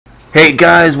Hey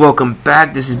guys, welcome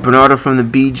back. This is Bernardo from the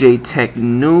BJ Tech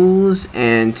News,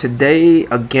 and today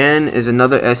again is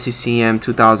another SCCM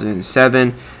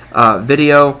 2007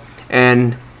 video,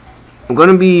 and I'm going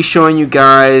to be showing you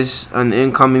guys an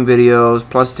incoming videos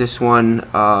plus this one,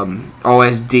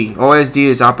 OSD. OSD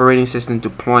is operating system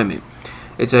deployment.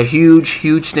 It's a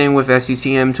huge thing with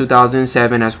SCCM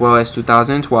 2007 as well as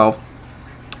 2012,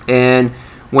 and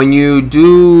when you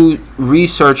do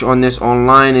research on this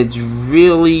online, it's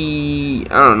really,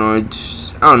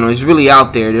 it's really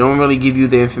out there. They don't really give you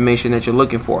the information that you're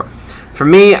looking for. For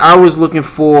me, I was looking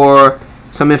for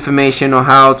some information on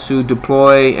how to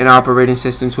deploy an operating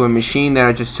system to a machine that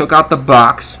I just took out the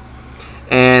box,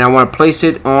 and I want to place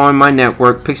it on my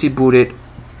network, pixie boot it,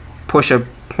 push a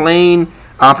plain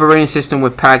operating system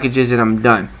with packages, and I'm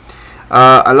done.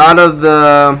 A lot of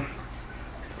the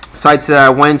sites that I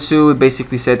went to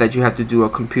basically said that you have to do a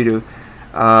computer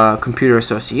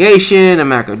association, a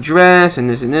MAC address, and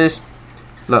this.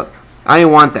 Look, I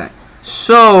didn't want that.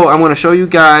 So I'm going to show you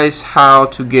guys how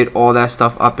to get all that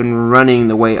stuff up and running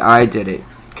the way I did it.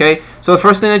 Okay, so the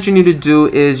first thing that you need to do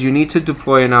is you need to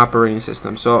deploy an operating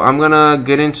system. So I'm gonna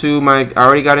get into I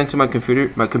already got into my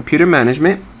computer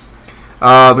management.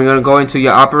 We're gonna go into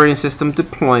your operating system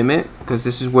deployment because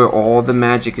this is where all the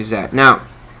magic is at. Now,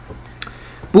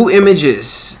 boot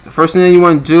images. The first thing that you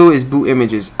want to do is boot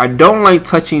images. I don't like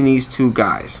touching these two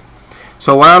guys.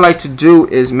 So what I like to do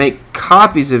is make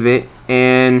copies of it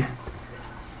and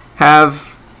have,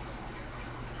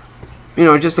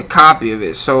 just a copy of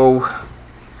it. So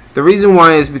the reason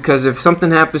why is because if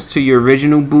something happens to your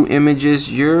original boot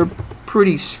images, you're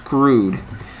pretty screwed.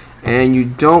 And you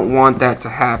don't want that to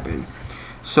happen.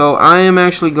 So I am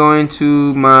actually going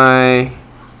to my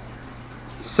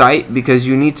site because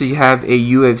you need to have a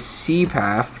UFC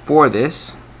path for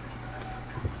this,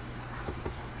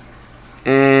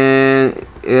 and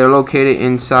it's located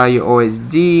inside your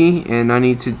OSD, and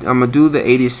I'm gonna do the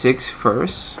 86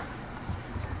 first.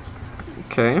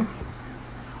 Okay,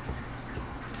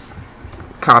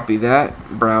 copy that,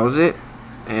 browse it,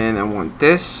 and I want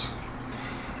this,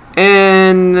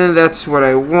 and that's what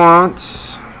I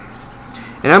want,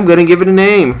 and I'm gonna give it a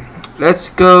name. Let's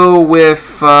go with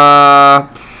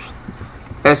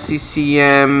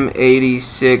SCCM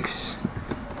 86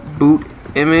 boot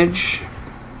image.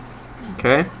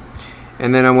 Okay,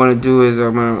 and then I want to do is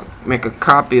I'm going to make a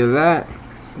copy of that,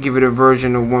 give it a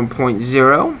version of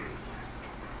 1.0,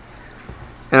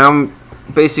 and I'm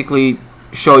basically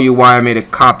show you why I made a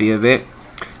copy of it.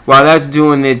 While that's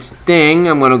doing its thing,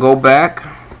 I'm going to go back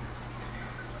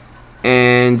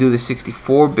and do the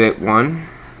 64-bit one.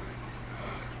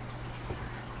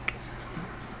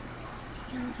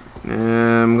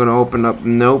 I'm gonna open up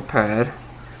Notepad,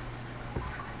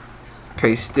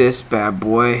 paste this bad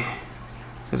boy,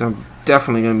 because I'm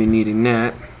definitely gonna be needing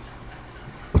that,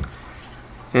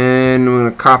 and I'm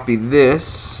gonna copy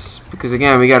this because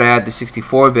again we gotta add the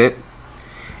 64-bit.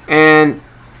 And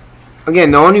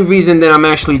again, the only reason that I'm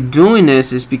actually doing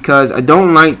this is because I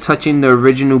don't like touching the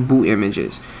original boot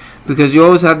images, because you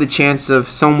always have the chance of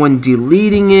someone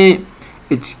deleting it,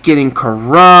 it's getting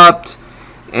corrupt,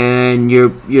 and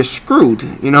you're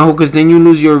screwed, because then you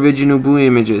lose your original boot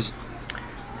images.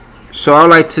 So I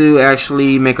like to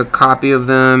actually make a copy of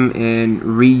them and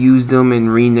reuse them and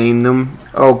rename them.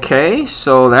 Okay,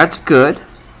 so that's good.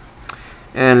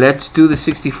 And let's do the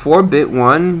 64-bit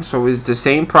one. So it's the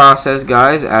same process,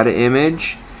 guys. Add an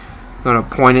image. I'm gonna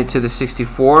point it to the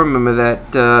 64. Remember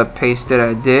that paste that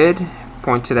I did.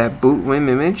 Point to that boot WIM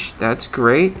image. That's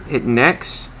great. Hit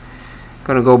next.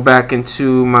 Gonna go back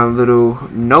into my little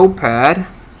notepad,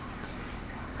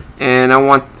 and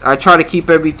I try to keep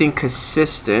everything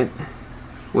consistent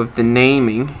with the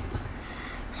naming.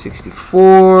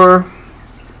 64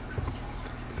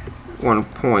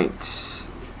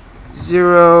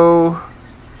 1.0,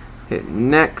 hit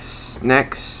next,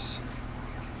 and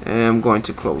I'm going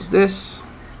to close this.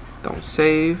 Don't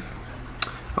save.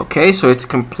 Okay, so it's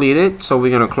completed, so we're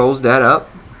gonna close that up.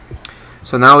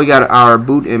 So now we got our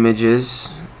boot images,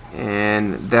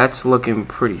 and that's looking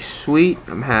pretty sweet.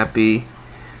 I'm happy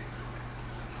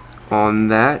on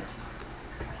that.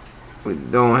 We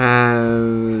don't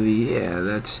have,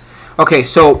 that's okay.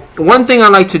 So one thing I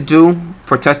like to do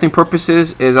for testing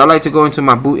purposes is I like to go into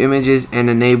my boot images and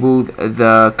enable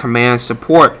the command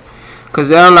support, because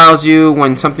that allows you,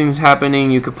 when something's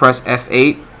happening, you could press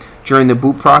F8 during the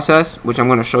boot process, which I'm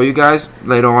going to show you guys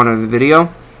later on in the video.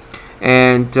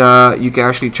 And you can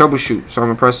actually troubleshoot. So I'm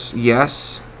going to press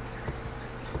yes,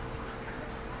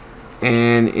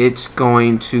 and it's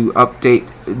going to update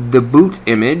the boot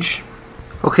image.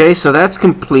 Okay, so that's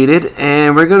completed,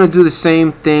 and we're going to do the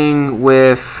same thing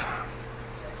with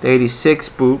the 86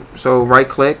 boot. So right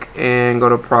click and go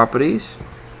to properties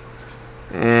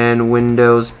and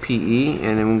Windows PE,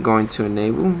 and then we're going to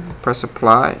enable, press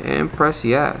apply and press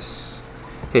yes,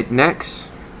 hit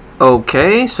next.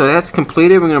 Okay, so that's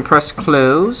completed. We're going to press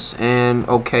close and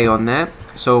OK on that.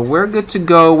 So we're good to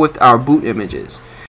go with our boot images.